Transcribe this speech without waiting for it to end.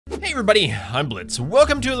Hey everybody, I'm Blitz.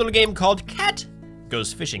 Welcome to a little game called Cat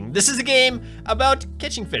Goes Fishing. This is a game about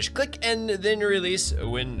catching fish. Click and then release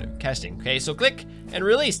when casting. Okay, so click and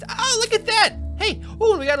release. Oh, look at that. Hey,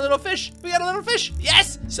 oh, we got a little fish. We got a little fish.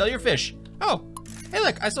 Yes, sell your fish. Oh, hey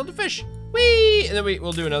look, I sold the fish. Whee! And then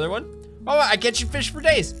we'll do another one. Oh, I catch you fish for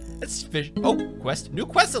days. That's fish. Oh, quest. New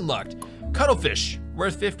quest unlocked. Cuttlefish,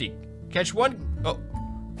 worth 50. Catch one. Oh,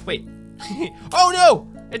 wait. Oh no!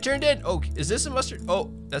 It turned in. Oh, is this a mustard?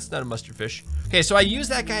 Oh, that's not a mustard fish. Okay, so I use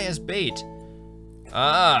that guy as bait.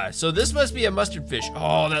 Ah, so this must be a mustard fish.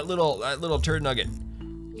 Oh, that little turd nugget.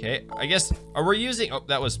 Okay, I guess, are we using, oh,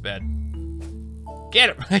 that was bad.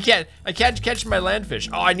 Get him, I can't catch my land fish.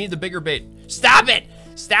 Oh, I need the bigger bait. Stop it,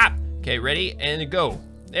 stop. Okay, ready, and go.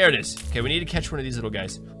 There it is. Okay, we need to catch one of these little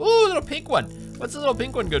guys. Ooh, little pink one. What's the little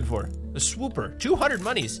pink one good for? A swooper, 200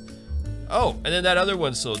 monies. Oh, and then that other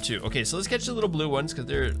one sold too. Okay, so let's catch the little blue ones because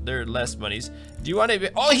they're less monies. Do you want to?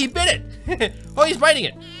 Oh, he bit it. Oh, he's biting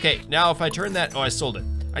it. Okay, now if I turn that, oh, I sold it.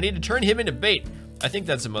 I need to turn him into bait. I think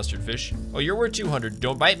that's a mustard fish. Oh, you're worth 200.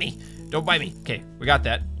 Don't bite me. Don't bite me. Okay, we got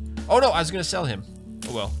that. Oh no, I was gonna sell him.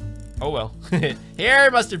 Oh well. Oh well. Here,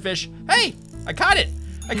 mustard fish. Hey, I caught it.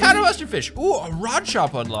 I caught a mustard fish. Ooh, a rod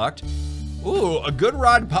shop unlocked. Ooh, a good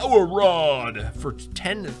rod power rod for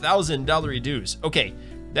 $10,000 dues. Okay.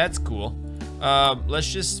 That's cool. Let's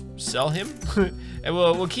just sell him, and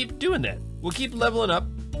we'll keep doing that. We'll keep leveling up,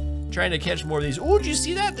 trying to catch more of these. Oh, did you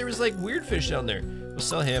see that? There was like weird fish down there. We'll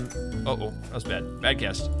sell him. Oh, that was bad. Bad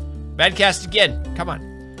cast. Bad cast again. Come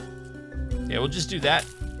on. Yeah, we'll just do that.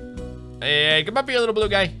 Hey, come up here, little blue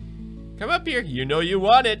guy. Come up here. You know you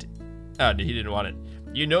want it. Oh, he didn't want it.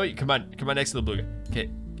 You know you. Come on next to the blue guy. Okay,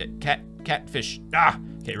 catfish. Ah.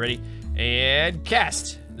 Okay, ready and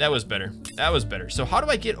cast. That was better. That was better. So how do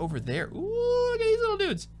I get over there? Ooh, look at these little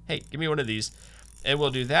dudes. Hey, give me one of these. And we'll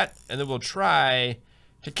do that. And then we'll try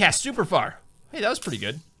to cast super far. Hey, that was pretty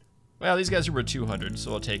good. Well, these guys are worth 200,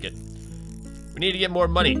 so I'll take it. We need to get more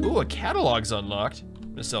money. Ooh, a catalog's unlocked.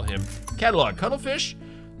 I'm gonna sell him. Catalog, cuttlefish.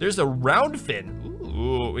 There's a round fin.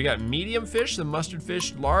 Ooh, we got medium fish, the mustard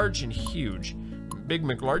fish, large and huge. Big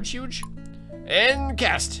McLarge huge. And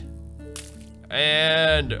cast.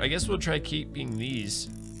 And I guess we'll try keeping these.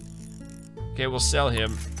 Okay, we'll sell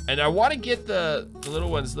him. And I want to get the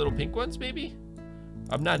little ones, little pink ones, maybe?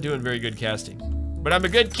 I'm not doing very good casting. But I'm a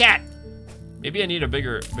good cat. Maybe I need a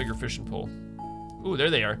bigger fishing pole. Ooh, there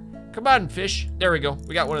they are. Come on, fish. There we go.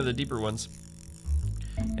 We got one of the deeper ones.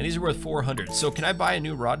 And these are worth 400. So can I buy a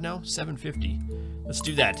new rod now? 750. Let's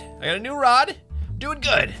do that. I got a new rod. Doing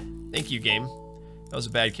good. Thank you, game. That was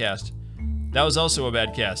a bad cast. That was also a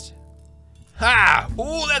bad cast. Ha!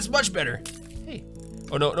 Ooh, that's much better. Hey.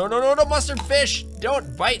 Oh, no, mustard fish.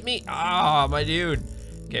 Don't bite me. Ah, my dude.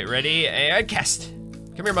 Okay, ready, and cast.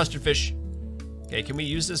 Come here, mustard fish. Okay, can we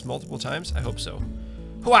use this multiple times? I hope so.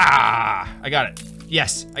 Hooah! I got it.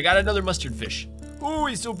 Yes, I got another mustard fish. Ooh,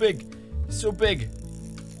 he's so big. He's so big.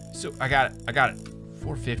 So, I got it.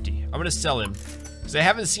 450. I'm gonna sell him because I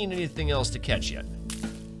haven't seen anything else to catch yet.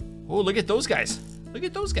 Oh, look at those guys. Look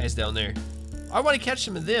at those guys down there. I want to catch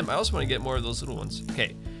some of them. I also want to get more of those little ones.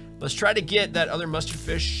 Okay, let's try to get that other mustard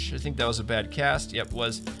fish. I think that was a bad cast. Yep, it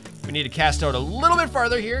was. We need to cast out a little bit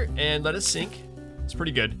farther here and let it sink. It's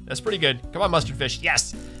pretty good. That's pretty good. Come on, mustard fish.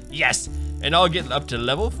 Yes, yes. And I'll get up to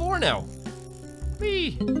level 4 now.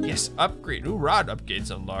 Whee. Yes, upgrade. New rod upgrades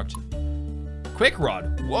unlocked. Quick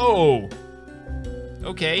rod. Whoa.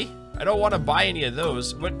 Okay, I don't want to buy any of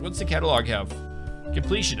those. What's the catalog have?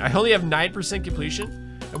 Completion. I only have 9% completion.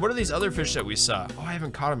 And what are these other fish that we saw? Oh, I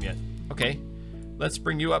haven't caught them yet. Okay, let's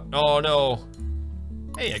bring you up. Oh no.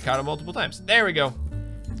 Hey, I caught them multiple times. There we go.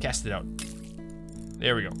 Cast it out.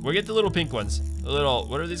 There we go. We'll get the little pink ones. The little,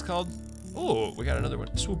 what are these called? Oh, we got another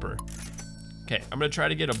one. Swooper. Okay, I'm gonna try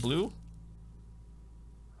to get a blue.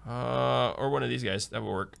 Or one of these guys. That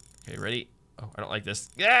will work. Okay, ready? Oh, I don't like this.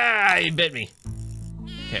 Ah, he bit me.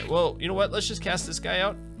 Okay, well, you know what? Let's just cast this guy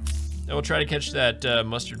out. Then we'll try to catch that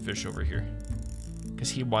mustard fish over here. Because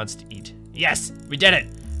he wants to eat. Yes, we did it.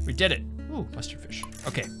 We did it. Ooh, mustard fish.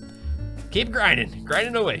 Okay, keep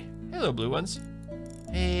grinding away. Hey, little blue ones.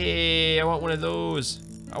 Hey, I want one of those.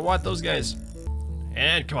 I want those guys.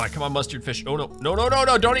 And come on, mustard fish. Oh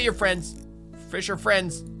no, don't eat your friends. Fish are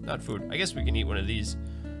friends, not food. I guess we can eat one of these.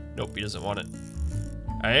 Nope, he doesn't want it.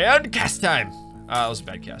 And cast time. That was a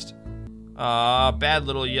bad cast. Bad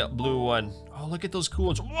little blue one. Oh, look at those cool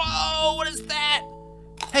ones. Whoa, what is that?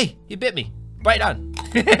 Hey, he bit me. Bite on.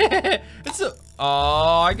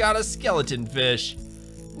 Oh, I got a skeleton fish.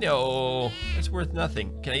 No, that's worth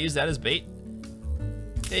nothing. Can I use that as bait?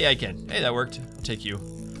 Hey, I can. Hey, that worked. I'll take you.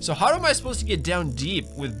 So how am I supposed to get down deep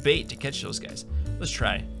with bait to catch those guys? Let's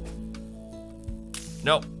try.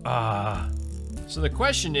 Nope. So the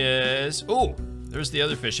question is, oh, there's the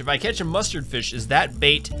other fish. If I catch a mustard fish, is that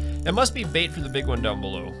bait? That must be bait for the big one down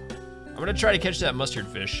below. I'm gonna try to catch that mustard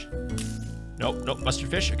fish. Nope, nope, mustard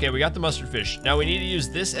fish. Okay, we got the mustard fish. Now we need to use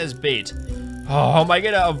this as bait. Oh, am I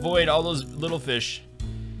gonna avoid all those little fish?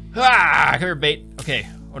 Ah, come here, bait. Okay.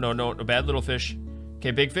 Oh, no, no, no bad little fish.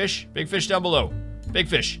 Okay, big fish down below. Big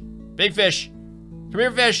fish, big fish. Come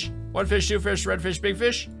here, fish. One fish, two fish, red fish, big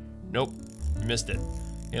fish. Nope, you missed it.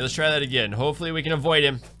 Okay, let's try that again. Hopefully we can avoid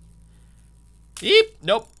him. Eep,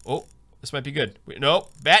 nope. Oh, this might be good. Wait,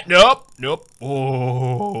 nope, bat, nope, nope.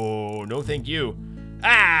 Oh, no thank you.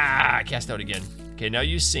 Ah, cast out again. Okay, now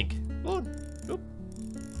you sink. Oh, nope.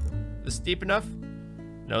 This deep enough?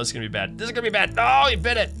 No, this is gonna be bad. This is gonna be bad. No, you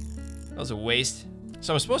bit it. That was a waste.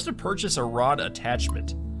 So I'm supposed to purchase a rod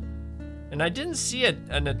attachment. And I didn't see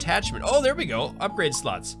an attachment. Oh, there we go. Upgrade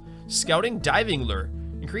slots. Scouting diving lure.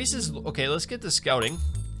 Increases, okay, let's get the scouting.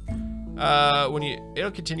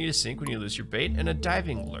 It'll continue to sink when you lose your bait, and a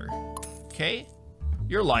diving lure. Okay.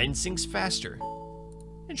 Your line sinks faster.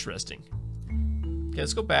 Interesting. Okay,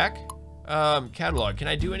 let's go back. Catalog. Can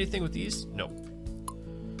I do anything with these? Nope.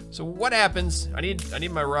 So what happens? I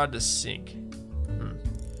need my rod to sink.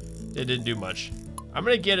 It didn't do much. I'm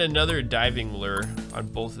gonna get another diving lure on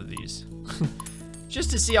both of these.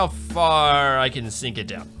 Just to see how far I can sink it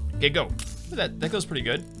down. Okay, go. That goes pretty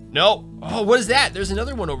good. No. Oh, what is that? There's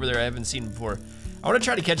another one over there I haven't seen before. I wanna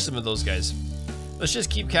try to catch some of those guys. Let's just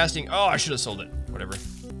keep casting. Oh, I should have sold it. Whatever.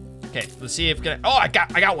 Okay, let's see if oh, I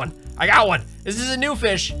got one. I got one. This is a new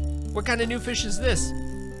fish. What kind of new fish is this?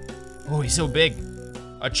 Oh, he's so big.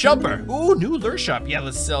 A chumper. Ooh, new lure shop. Yeah,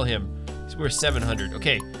 let's sell him. He's worth 700.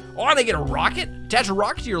 Okay. Oh, they get a rocket? Attach a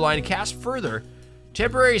rocket to your line and cast further.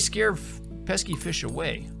 Temporary scare pesky fish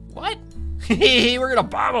away. What? We're gonna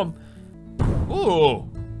bomb him. Ooh.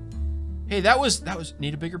 Hey, that was,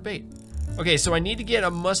 need a bigger bait. Okay, so I need to get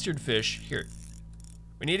a mustard fish. Here.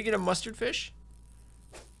 We need to get a mustard fish.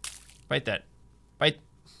 Bite that. Bite.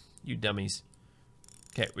 You dummies.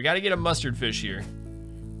 Okay, we gotta get a mustard fish here.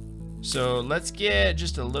 So let's get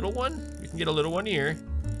just a little one. We can get a little one here.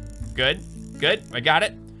 Good, good, I got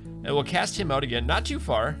it. And we'll cast him out again, not too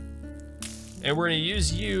far. And we're gonna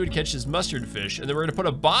use you to catch this mustard fish, and then we're gonna put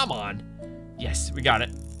a bomb on. Yes, we got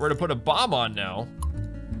it. We're gonna put a bomb on now.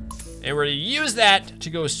 And we're gonna use that to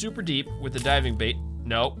go super deep with the diving bait.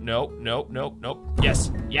 Nope, nope, nope, nope, nope.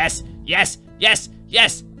 Yes, yes, yes, yes,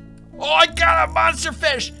 yes. Oh, I got a monster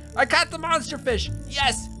fish. I caught the monster fish.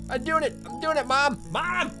 Yes, I'm doing it, Mom.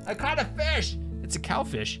 Mom, I caught a fish. It's a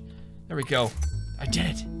cowfish. There we go. I did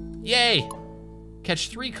it. Yay. Catch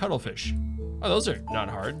 3 cuttlefish. Oh, those are not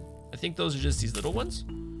hard. I think those are just these little ones.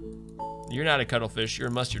 You're not a cuttlefish, you're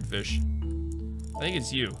a mustard fish. I think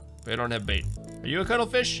it's you, but I don't have bait. Are you a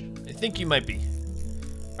cuttlefish? I think you might be.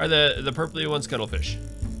 Are the purpley ones cuttlefish?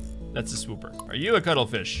 That's a swooper. Are you a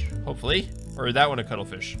cuttlefish? Hopefully. Or is that one a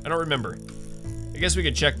cuttlefish? I don't remember. I guess we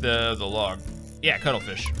could check the log. Yeah,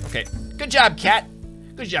 cuttlefish. Okay. Good job, cat.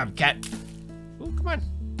 Good job, cat. Oh, come on.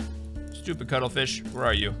 Stupid cuttlefish. Where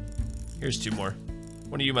are you? Here's 2 more.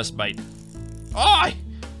 One of you must bite. Oh!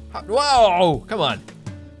 Whoa! Come on.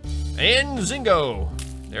 And zingo.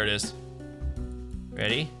 There it is.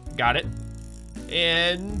 Ready? Got it.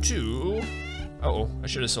 And 2. Uh-oh, I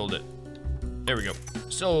should have sold it. There we go.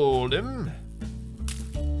 Sold him.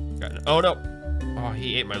 Got it. Oh, no. Oh,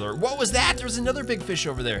 he ate my lure. What was that? There was another big fish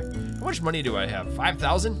over there. How much money do I have?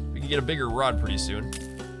 5,000? We can get a bigger rod pretty soon.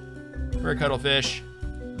 We're a cuttlefish.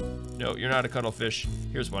 No, you're not a cuttlefish.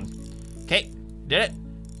 Here's one. Okay, did it.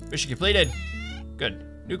 Mission completed. Good.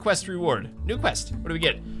 New quest reward. New quest. What do we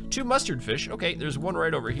get? 2 mustard fish. Okay, there's one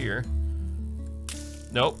right over here.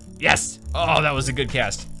 Nope. Yes. Oh, that was a good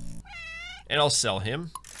cast. And I'll sell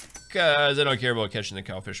him, because I don't care about catching the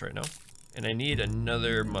cowfish right now. And I need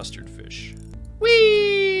another mustard fish.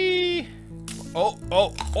 Whee! Oh,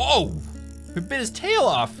 oh, oh! He bit his tail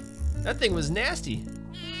off. That thing was nasty.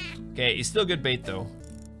 Okay, he's still good bait though.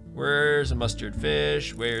 Where's a mustard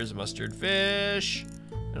fish? Where's a mustard fish?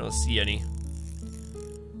 I don't see any.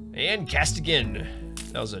 And cast again.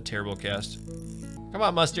 That was a terrible cast. Come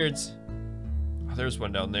on, mustards. Oh, there's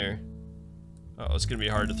one down there. Uh-oh, it's gonna be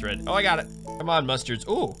hard to thread. Oh, I got it. Come on, mustards.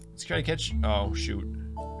 Oh, let's try to catch. Oh, shoot.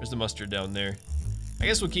 There's the mustard down there. I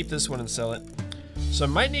guess we'll keep this one and sell it. So I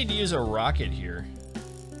might need to use a rocket here.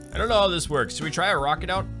 I don't know how this works. Should we try a rocket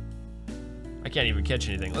out? I can't even catch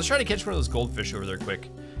anything. Let's try to catch one of those goldfish over there quick.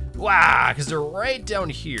 Wow, because they're right down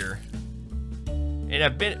here. And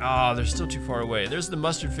I've been, oh, they're still too far away. There's the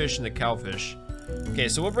mustard fish and the cowfish. Okay,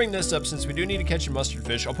 so we'll bring this up since we do need to catch a mustard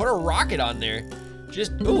fish. I'll put a rocket on there.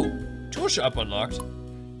 Just, ooh, tool shop unlocked.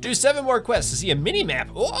 Do 7 more quests to see a mini map.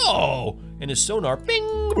 Oh, and a sonar. Bing,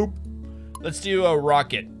 boop. Let's do a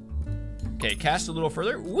rocket. Okay, cast a little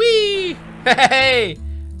further. Whee! Hey!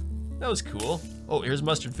 That was cool. Oh, here's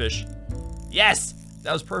mustard fish. Yes!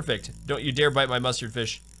 That was perfect. Don't you dare bite my mustard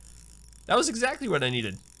fish. That was exactly what I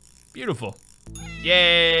needed. Beautiful.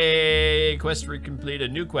 Yay! Quest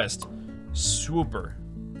completed. New quest. Swooper.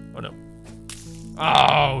 Oh no.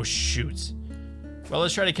 Oh, shoot. Well,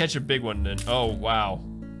 let's try to catch a big one then. Oh, wow.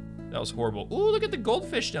 That was horrible. Ooh, look at the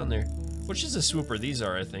goldfish down there. Which is a swooper? These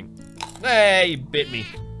are, I think. Hey, you bit me.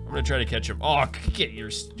 I'm gonna try to catch him. Oh, get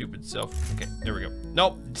your stupid self. Okay, there we go.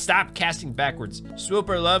 Nope, stop casting backwards.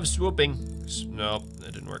 Swooper loves swooping. Nope,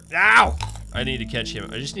 that didn't work. Ow! I need to catch him.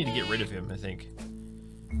 I just need to get rid of him, I think.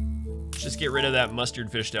 Let's just get rid of that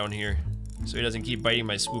mustard fish down here so he doesn't keep biting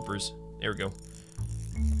my swoopers. There we go.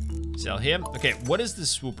 Sell him. Okay, what is this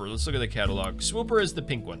swooper? Let's look at the catalog. Swooper is the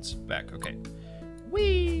pink ones. Back, okay.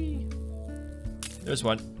 Whee! There's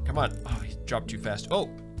one. Come on. Oh, he dropped too fast. Oh,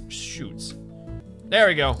 shoots. There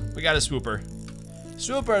we go. We got a swooper.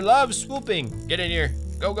 Swooper loves swooping. Get in here.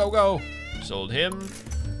 Go, go, go. Sold him.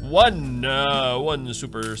 One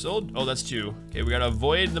swooper sold. Oh, that's 2. Okay, we gotta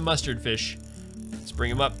avoid the mustard fish. Let's bring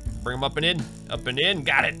him up. Bring him up and in. Up and in.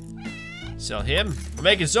 Got it. Sell him. We're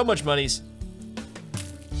making so much monies.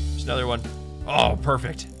 There's another one. Oh,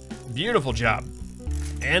 perfect. Beautiful job.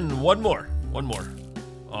 And one more. One more.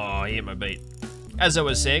 Oh, he ate my bait. As I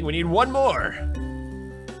was saying, we need one more.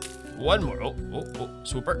 One more. Oh, oh, oh.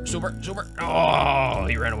 Swooper, swooper, swooper. Oh,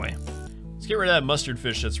 he ran away. Let's get rid of that mustard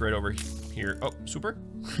fish that's right over here. Oh, swooper?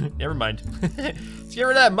 Never mind. Let's get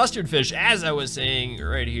rid of that mustard fish, as I was saying,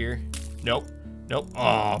 right here. Nope. Nope.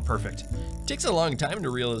 Oh, perfect. Takes a long time to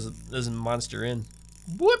reel this monster in.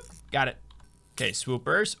 Whoop. Got it. Okay,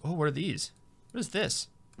 swoopers. Oh, what are these? What is this?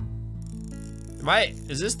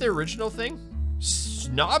 Is this the original thing?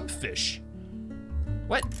 Snobfish.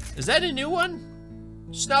 What? Is that a new one?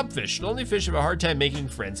 Snobfish, lonely fish have a hard time making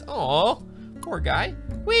friends. Aw, poor guy.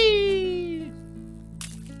 Whee!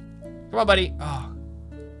 Come on, buddy. Oh,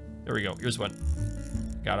 there we go. Here's one.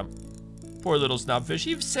 Got him. Poor little snobfish.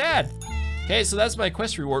 He's sad. Okay, so that's my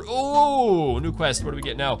quest reward. Oh, new quest. What do we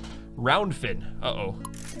get now? Round fin. Uh-oh.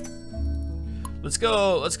 Let's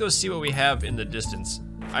go see what we have in the distance.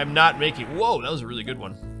 I'm not making, whoa, that was a really good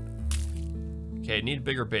one. Okay, need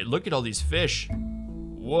bigger bait. Look at all these fish.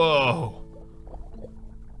 Whoa.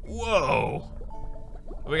 Whoa.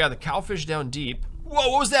 We got the cowfish down deep. Whoa,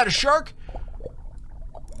 what was that, a shark?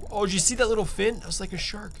 Oh, did you see that little fin? That was like a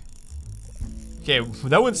shark. Okay,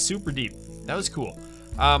 that one's super deep. That was cool.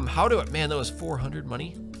 Man, that was 400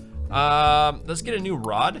 money. Let's get a new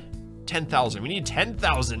rod. 10,000, we need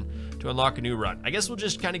 10,000 to unlock a new rod. I guess we'll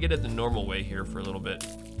just kind of get it the normal way here for a little bit.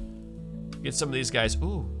 Get some of these guys.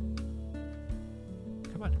 Ooh.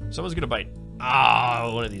 Come on, someone's gonna bite.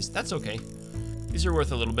 Ah, one of these, that's okay. These are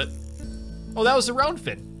worth a little bit. Oh, that was the round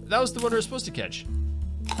fin. That was the one we were supposed to catch.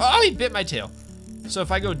 Oh, he bit my tail. So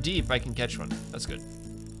if I go deep, I can catch one. That's good.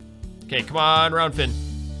 Okay, come on, round fin.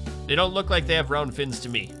 They don't look like they have round fins to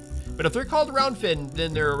me. But if they're called a round fin,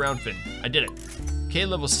 then they're a round fin. I did it. Okay,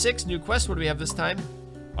 level 6, new quest. What do we have this time?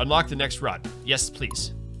 Unlock the next rod. Yes,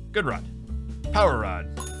 please. Good rod. Power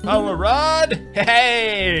rod. Power rod!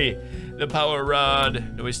 Hey! The power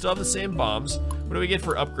rod. Do we still have the same bombs? What do we get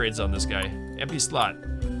for upgrades on this guy? Empty slot.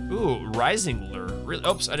 Ooh, rising lure. Really?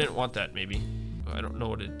 Oops, I didn't want that, maybe. I don't know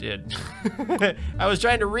what it did. I was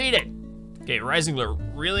trying to read it. Okay, rising lure.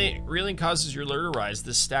 Reeling causes your lure to rise.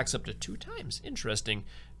 This stacks up to 2 times. Interesting.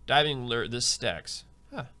 Diving lure, this stacks.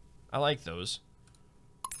 Huh, I like those.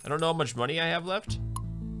 I don't know how much money I have left.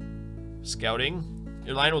 Scouting.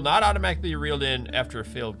 Your line will not automatically be reeled in after a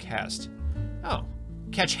failed cast. Oh,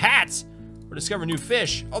 catch hats or discover new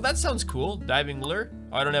fish. Oh, that sounds cool. Diving lure.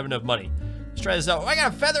 Oh, I don't have enough money. Let's try this out. Oh, I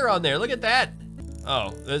got a feather on there. Look at that. Oh,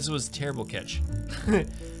 this was a terrible catch.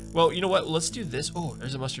 Well, you know what? Let's do this. Oh,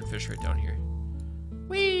 there's a mustard fish right down here.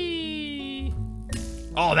 Whee!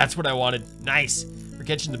 Oh, that's what I wanted. Nice. We're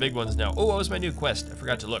catching the big ones now. Oh, what was my new quest? I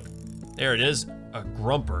forgot to look. There it is. A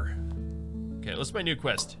grumper. Okay, what's my new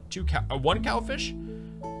quest? 1 cowfish.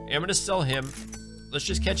 I'm gonna sell him. Let's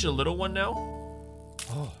just catch a little one now.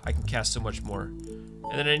 Oh, I can cast so much more.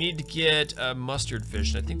 And then I need to get a mustard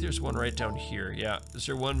fish. And I think there's one right down here. Yeah, is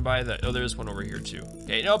there one by the, oh, there's one over here too.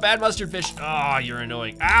 Okay, no, bad mustard fish. Oh, you're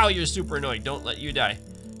annoying. Ow, you're super annoying. Don't let you die.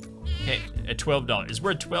 Okay, at $12.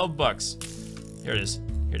 We're at 12 bucks. Here it is,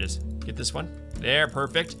 here it is. Get this one. There,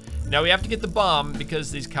 perfect. Now we have to get the bomb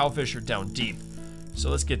because these cowfish are down deep. So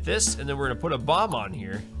let's get this, and then we're gonna put a bomb on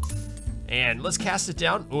here. And let's cast it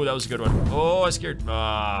down. Oh, that was a good one. Oh, I scared.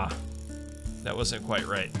 Ah, that wasn't quite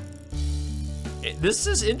right. This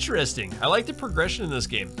is interesting. I like the progression in this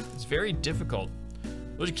game. It's very difficult.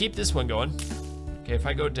 We'll just keep this one going. Okay, if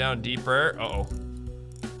I go down deeper, uh-oh.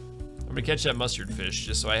 I'm gonna catch that mustard fish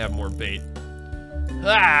just so I have more bait.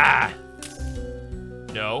 Ah!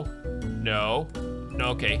 No, no, no,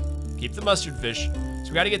 okay. Keep the mustard fish. So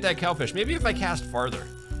we gotta get that cowfish. Maybe if I cast farther.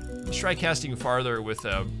 Let's try casting farther with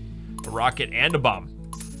a rocket and a bomb.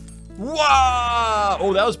 Wow!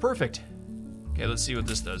 Oh, that was perfect. Okay, let's see what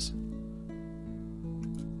this does.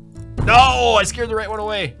 No, I scared the right one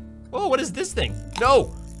away. Oh, what is this thing?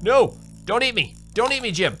 No, no, don't eat me. Don't eat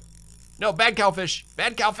me, Jim. No, bad cowfish.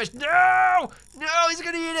 Bad cowfish. No! No, he's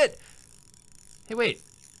gonna eat it. Hey, wait.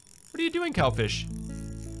 What are you doing, cowfish?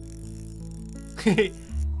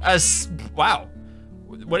 Wow.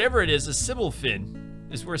 Whatever it is, a Sybil fin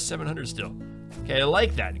is worth 700 still. Okay, I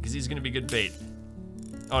like that because he's gonna be good bait.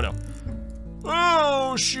 Oh, no.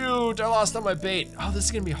 Oh, shoot. I lost all my bait. Oh, this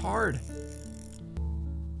is gonna be hard.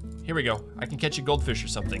 Here we go. I can catch a goldfish or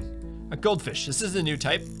something. A goldfish. This is a new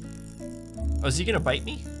type. Oh, is he gonna bite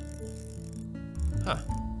me? Huh.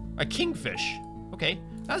 A kingfish. Okay,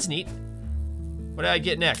 that's neat. What do I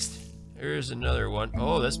get next? There's another one.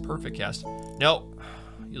 Oh, that's perfect cast. No,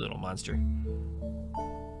 you little monster.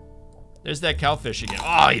 There's that cowfish again.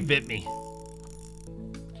 Oh, he bit me.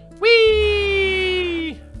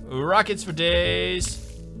 Whee! Rockets for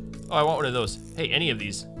days. Oh, I want one of those. Hey, any of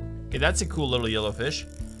these. Okay, that's a cool little yellow fish.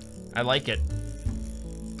 I like it.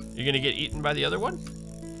 You're gonna get eaten by the other one?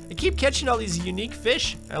 I keep catching all these unique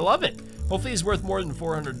fish. I love it. Hopefully he's worth more than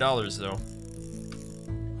 $400 though.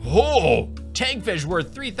 Oh, tankfish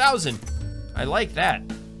worth 3,000. I like that.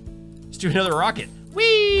 Let's do another rocket.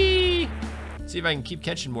 Whee! See if I can keep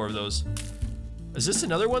catching more of those. Is this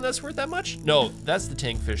another one that's worth that much? No, that's the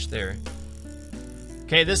tankfish there.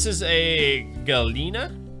 Okay, this is a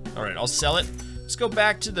galena. All right, I'll sell it. Let's go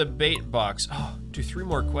back to the bait box. Oh, do 3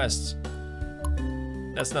 more quests.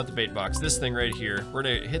 That's not the bait box. This thing right here. We're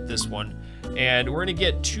gonna hit this one, and we're gonna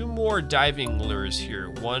get 2 more diving lures here.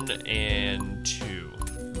 1 and 2,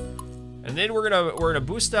 and then we're gonna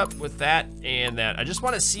boost up with that and that. I just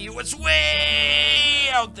want to see what's way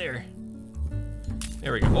out there.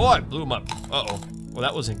 There we go. Oh, I blew him up. Uh-oh. Well,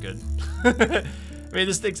 that wasn't good. I mean,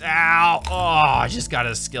 this thing's ow. Oh, I just got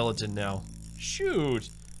a skeleton now. Shoot.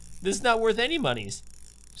 This is not worth any monies.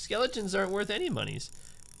 Skeletons aren't worth any monies.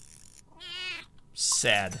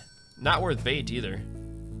 Sad. Not worth bait either.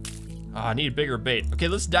 Oh, I need a bigger bait. Okay,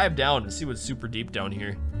 let's dive down and see what's super deep down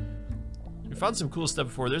here. We found some cool stuff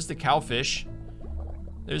before. There's the cowfish.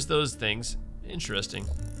 There's those things. Interesting.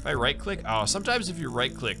 If I right click, oh, sometimes if you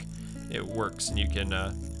right click, it works and you can,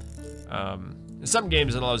 in some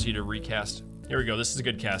games it allows you to recast. Here we go, this is a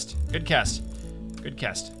good cast. Good cast, good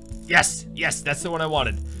cast. Yes, yes, that's the one I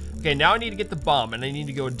wanted. Okay, now I need to get the bomb and I need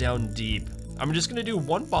to go down deep. I'm just gonna do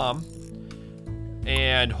 1 bomb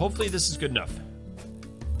and hopefully this is good enough.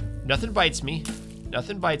 Nothing bites me,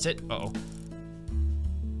 nothing bites it. Uh-oh.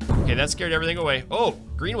 Okay, that scared everything away. Oh,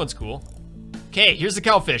 green one's cool. Okay, here's the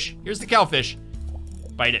cowfish. Here's the cowfish.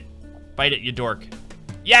 Bite it, you dork.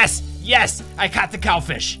 Yes, yes, I caught the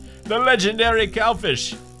cowfish. The legendary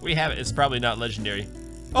cowfish. We have it, it's probably not legendary.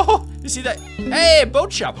 Oh, you see that? Hey,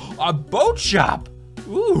 boat shop, a boat shop.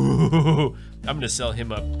 Ooh, I'm gonna sell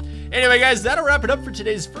him up. Anyway, guys, that'll wrap it up for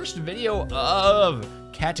today's first video of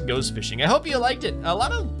Cat Goes Fishing. I hope you liked it. A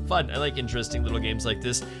lot of fun. I like interesting little games like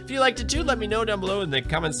this. If you liked it too, let me know down below in the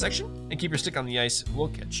comments section. And keep your stick on the ice. We'll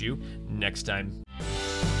catch you next time.